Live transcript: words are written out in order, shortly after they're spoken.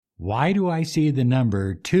Why do I see the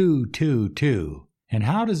number 222? And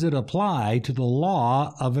how does it apply to the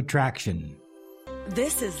law of attraction?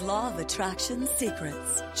 This is Law of Attraction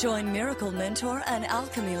Secrets. Join Miracle Mentor and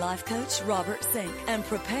Alchemy Life Coach Robert Zink and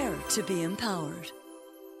prepare to be empowered.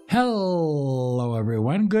 Hello,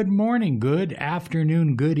 everyone. Good morning, good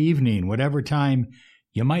afternoon, good evening, whatever time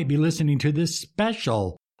you might be listening to this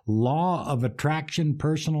special Law of Attraction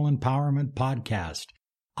Personal Empowerment podcast.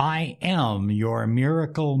 I am your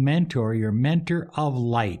miracle mentor, your mentor of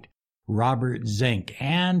light, Robert Zink.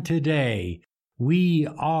 And today we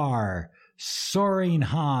are soaring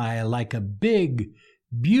high like a big,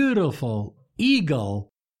 beautiful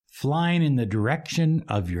eagle flying in the direction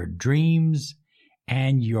of your dreams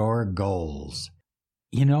and your goals.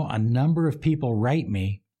 You know, a number of people write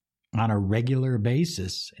me on a regular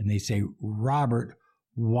basis and they say, Robert,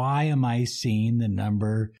 why am I seeing the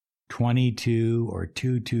number 22 or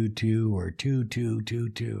 222 or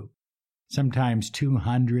 2222, sometimes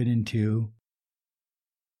 202?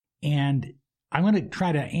 And I'm going to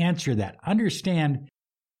try to answer that. Understand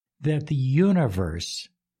that the universe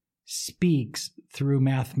speaks through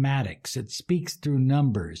mathematics. It speaks through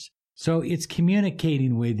numbers. So it's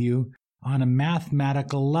communicating with you on a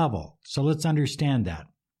mathematical level. So let's understand that.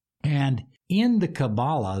 And in the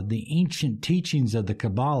Kabbalah, the ancient teachings of the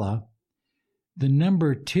Kabbalah, the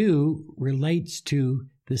number 2 relates to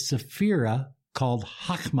the Sephira called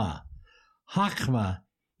Chachma. Chachma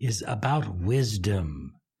is about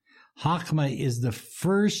wisdom. Chachma is the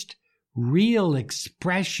first real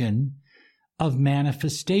expression of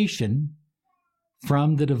manifestation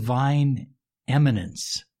from the divine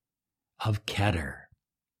eminence of Keter.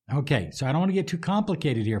 Okay, so I don't want to get too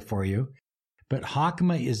complicated here for you, but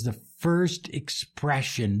Chachma is the first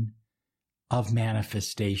expression of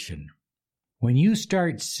manifestation. When you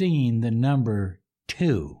start seeing the number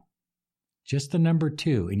 2, just the number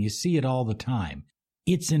 2, and you see it all the time,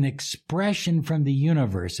 it's an expression from the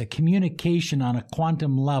universe, a communication on a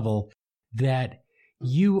quantum level that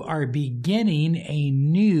you are beginning a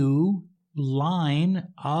new line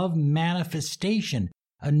of manifestation.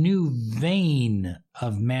 A new vein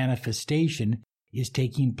of manifestation is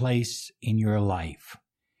taking place in your life.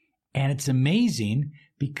 And it's amazing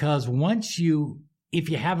because if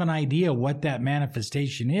you have an idea what that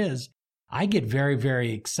manifestation is, I get very,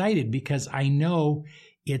 very excited because I know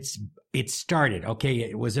it started. Okay,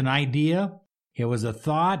 it was an idea, it was a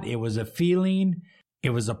thought, it was a feeling,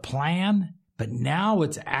 it was a plan, but now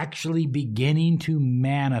it's actually beginning to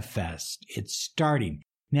manifest. It's starting.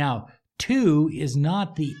 Now, 2 is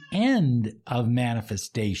not the end of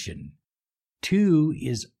manifestation. 2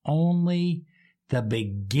 is only the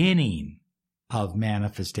beginning of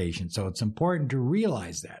manifestation. So it's important to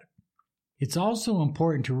realize that. It's also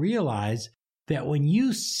important to realize that when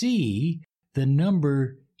you see the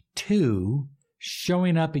number 2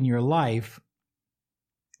 showing up in your life,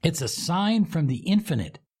 it's a sign from the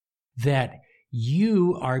infinite that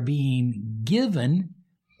you are being given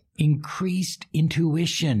increased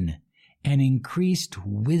intuition and increased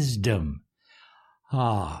wisdom.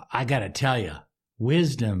 I got to tell you,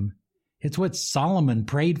 wisdom, it's what Solomon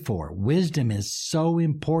prayed for. Wisdom is so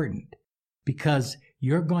important because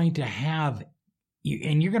you're going to have,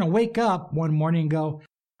 and you're going to wake up one morning and go,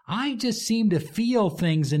 I just seem to feel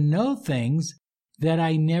things and know things that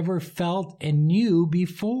I never felt and knew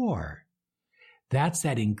before. That's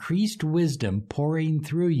that increased wisdom pouring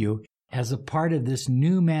through you as a part of this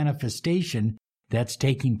new manifestation that's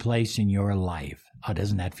taking place in your life. Oh,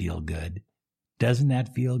 doesn't that feel good? Doesn't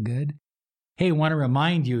that feel good? Hey, I want to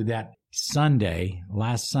remind you that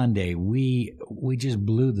last Sunday, we just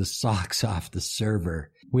blew the socks off the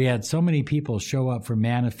server. We had so many people show up for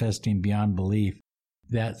Manifesting Beyond Belief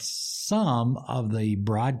that some of the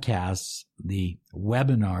broadcasts, the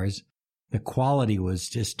webinars, the quality was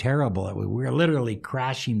just terrible. We were literally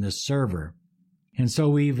crashing the server. And so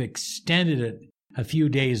we've extended it a few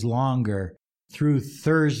days longer through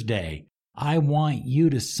Thursday. I want you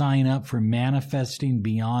to sign up for Manifesting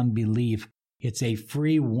Beyond Belief. It's a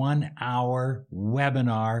free 1-hour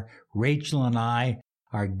webinar. Rachel and I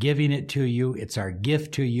are giving it to you. It's our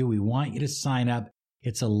gift to you. We want you to sign up.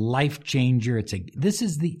 It's a life changer. This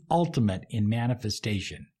is the ultimate in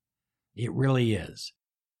manifestation. It really is.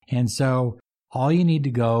 And so all you need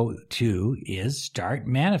to go to is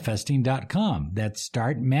startmanifesting.com. That's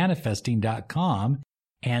startmanifesting.com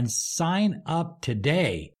and sign up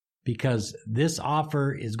today because this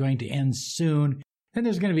offer is going to end soon. Then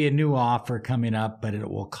there's going to be a new offer coming up, but it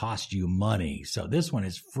will cost you money. So this one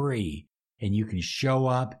is free and you can show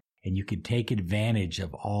up and you can take advantage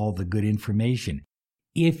of all the good information.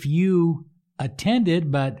 If you attended,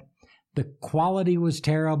 but the quality was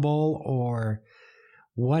terrible or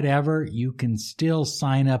whatever, you can still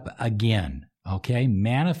sign up again. Okay?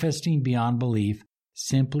 Manifesting Beyond Belief.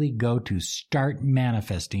 Simply go to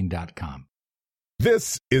startmanifesting.com.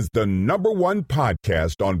 This is the #1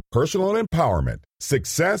 podcast on personal empowerment,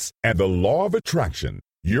 success, and the law of attraction.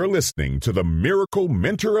 You're listening to the Miracle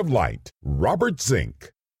Mentor of Light, Robert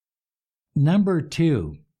Zink. Number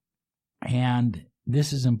 2, and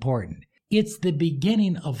this is important, it's the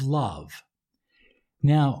beginning of love.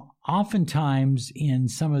 Now, oftentimes in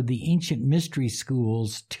some of the ancient mystery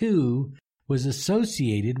schools, 2 was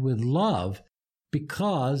associated with love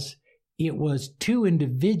because it was 2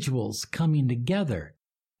 individuals coming together,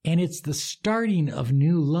 and it's the starting of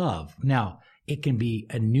new love. Now, it can be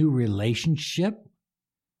a new relationship,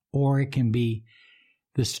 or it can be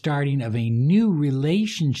the starting of a new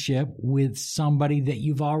relationship with somebody that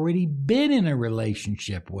you've already been in a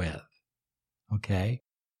relationship with. Okay?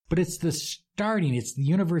 But it's the starting. It's the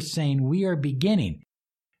universe saying, we are beginning.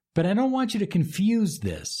 But I don't want you to confuse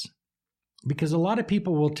this, because a lot of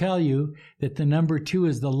people will tell you that the number 2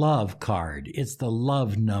 is the love card. It's the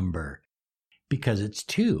love number because it's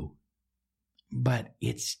 2. But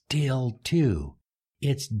it's still 2.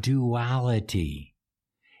 It's duality.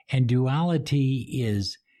 And duality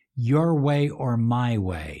is your way or my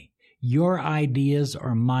way, your ideas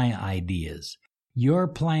or my ideas, your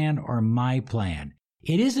plan or my plan.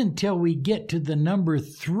 It isn't until we get to the number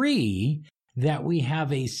 3 that we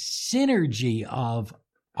have a synergy of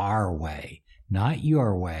our way, not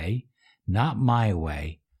your way, not my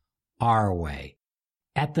way, our way.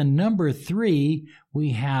 At the number 3,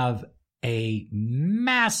 we have a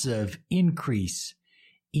massive increase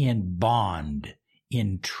in bond,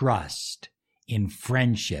 in trust, in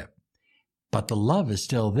friendship. But the love is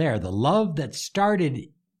still there. The love that started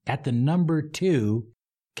at the number 2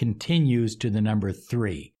 continues to the number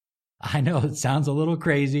 3. I know it sounds a little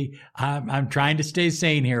crazy. I'm trying to stay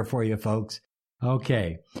sane here for you folks.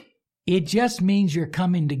 Okay. It just means you're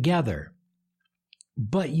coming together.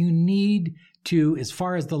 But you need to, as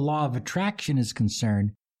far as the law of attraction is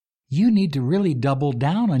concerned, you need to really double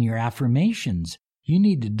down on your affirmations. You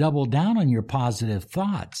need to double down on your positive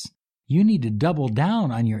thoughts. You need to double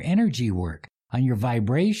down on your energy work, on your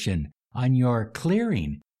vibration, on your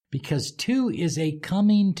clearing, because 2 is a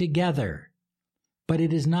coming together. But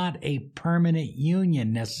it is not a permanent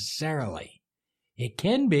union necessarily. It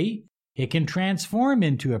can be. It can transform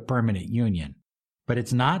into a permanent union. But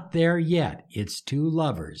it's not there yet. It's 2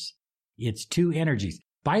 lovers. It's 2 energies.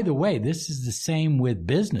 By the way, this is the same with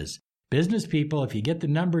business. Business people, if you get the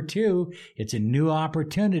number 2, it's a new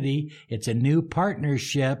opportunity. It's a new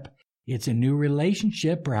partnership. It's a new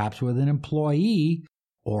relationship, perhaps with an employee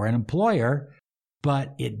or an employer.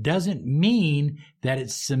 But it doesn't mean that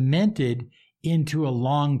it's cemented into a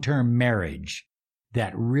long-term marriage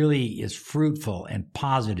that really is fruitful and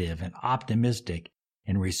positive and optimistic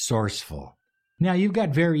and resourceful. Now, you've got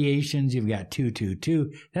variations. You've got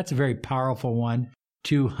 222. That's a very powerful one.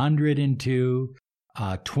 202,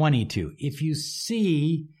 22. If you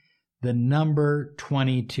see the number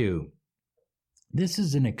 22, this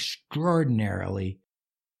is an extraordinarily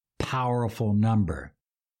powerful number.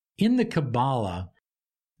 In the Kabbalah,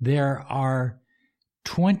 there are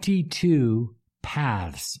 22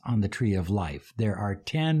 paths on the tree of life. There are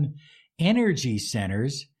 10 energy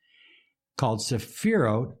centers called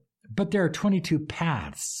Sephirot, but there are 22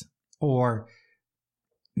 paths or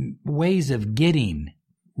ways of getting,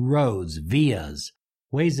 roads, vias,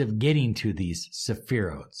 ways of getting to these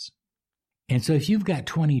Sephirots. And so if you've got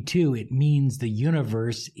 22, it means the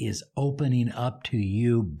universe is opening up to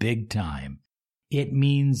you big time. It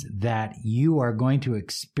means that you are going to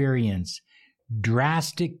experience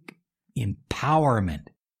drastic empowerment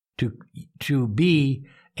to be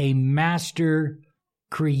a master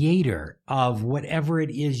creator of whatever it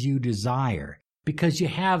is you desire, because you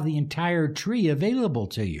have the entire tree available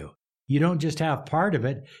to you. You don't just have part of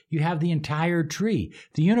it, you have the entire tree.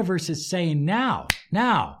 The universe is saying, now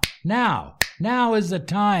is the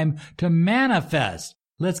time to manifest.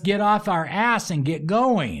 Let's get off our ass and get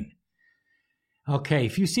going. Okay,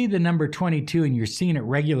 if you see the number 22 and you're seeing it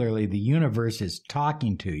regularly, the universe is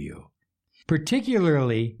talking to you.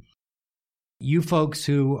 Particularly you folks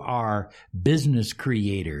who are business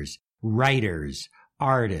creators, writers,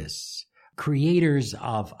 artists, creators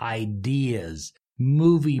of ideas,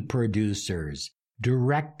 movie producers,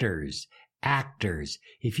 directors, actors.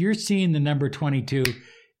 If you're seeing the number 22,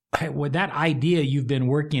 with that idea you've been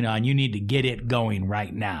working on, you need to get it going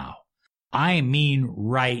right now. I mean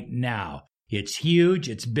right now. It's huge,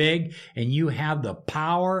 it's big, and you have the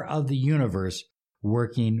power of the universe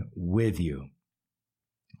working with you.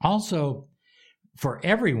 Also, for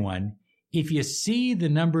everyone, if you see the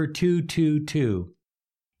number 222,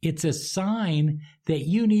 it's a sign that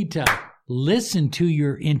you need to listen to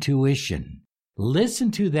your intuition. Listen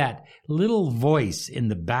to that little voice in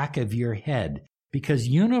the back of your head, because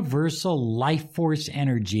universal life force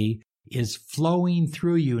energy is flowing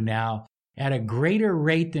through you now at a greater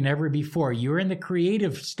rate than ever before. You're in the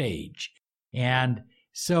creative stage. And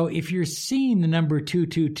so if you're seeing the number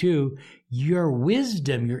 222, your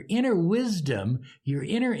wisdom, your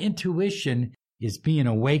inner intuition is being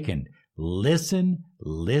awakened. Listen,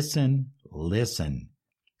 listen, listen.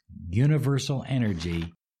 Universal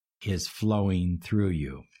energy is flowing through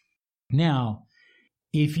you. Now,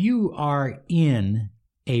 if you are in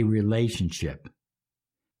a relationship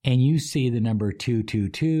and you see the number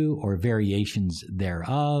 222 or variations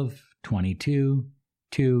thereof, 22,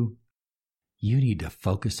 2, you need to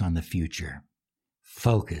focus on the future.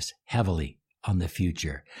 Focus heavily on the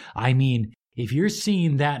future. I mean, if you're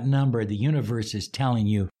seeing that number, the universe is telling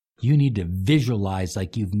you, you need to visualize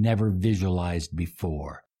like you've never visualized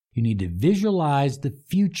before. You need to visualize the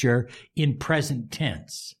future in present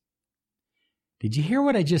tense. Did you hear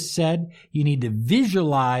what I just said? You need to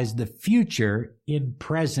visualize the future in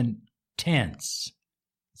present tense.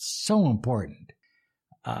 It's so important.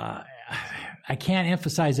 I can't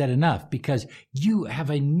emphasize that enough, because you have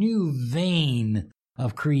a new vein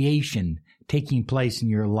of creation taking place in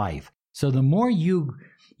your life. So the more you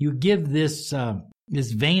give this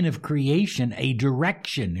vein of creation a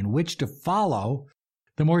direction in which to follow,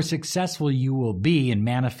 the more successful you will be in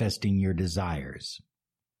manifesting your desires.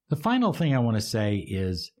 The final thing I want to say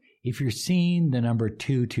is, if you're seeing the number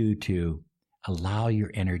 222, allow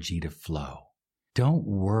your energy to flow. Don't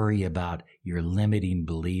worry about your limiting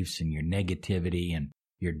beliefs and your negativity and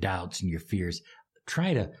your doubts and your fears.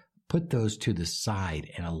 Try to put those to the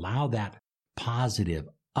side and allow that positive,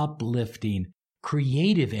 uplifting,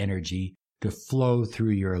 creative energy to flow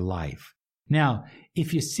through your life. Now,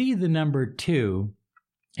 if you see the number 2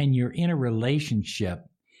 and you're in a relationship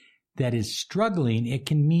that is struggling, it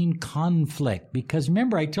can mean conflict. Because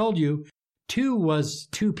remember, I told you 2 was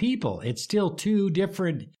 2 people. It's still 2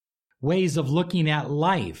 different ways of looking at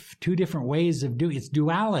life, 2 different ways of doing. It's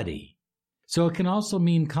duality. So it can also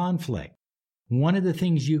mean conflict. One of the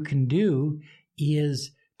things you can do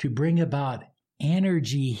is to bring about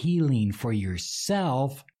energy healing for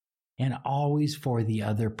yourself and always for the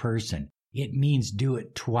other person. It means do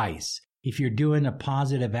it twice. If you're doing a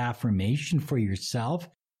positive affirmation for yourself,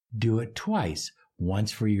 do it twice.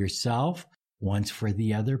 Once for yourself, once for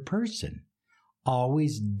the other person.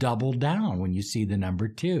 Always double down when you see the number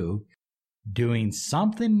 2, doing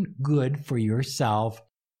something good for yourself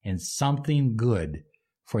and something good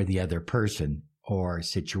for the other person or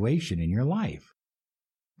situation in your life.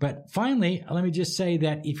 But finally, let me just say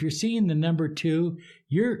that if you're seeing the number 2,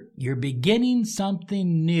 you're beginning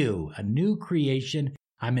something new, a new creation.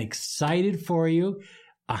 I'm excited for you.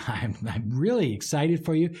 I'm really excited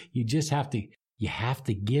for you. You just have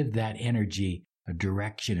to give that energy a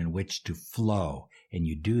direction in which to flow. And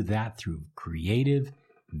you do that through creative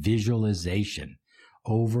visualization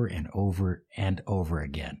over and over and over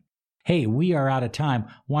again. Hey, we are out of time.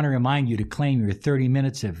 Want to remind you to claim your 30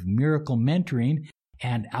 minutes of miracle mentoring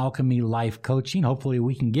and alchemy life coaching. Hopefully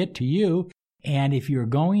we can get to you. And if you're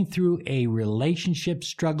going through a relationship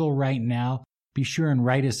struggle right now, be sure and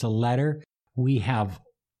write us a letter. We have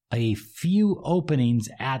a few openings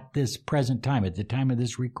at this present time. At the time of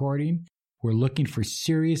this recording, we're looking for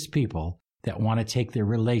serious people that want to take their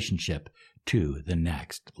relationship to the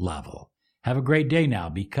next level. Have a great day now,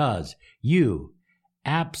 because you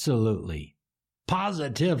absolutely,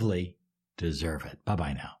 positively deserve it.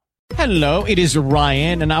 Bye-bye now. Hello, it is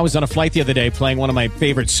Ryan, and I was on a flight the other day playing one of my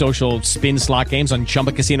favorite social spin slot games on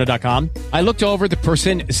ChumbaCasino.com. I looked over at the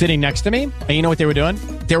person sitting next to me, and you know what they were doing?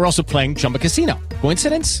 They were also playing Chumba Casino.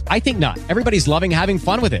 Coincidence? I think not. Everybody's loving having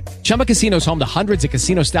fun with it. Chumba Casino is home to hundreds of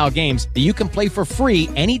casino-style games that you can play for free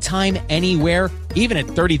anytime, anywhere, even at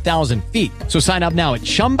 30,000 feet. So sign up now at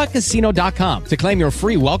ChumbaCasino.com to claim your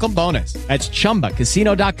free welcome bonus. That's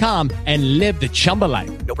ChumbaCasino.com and live the Chumba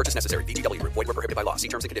life. No purchase necessary. VGW. Void where prohibited by law. See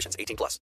terms and conditions. 18+.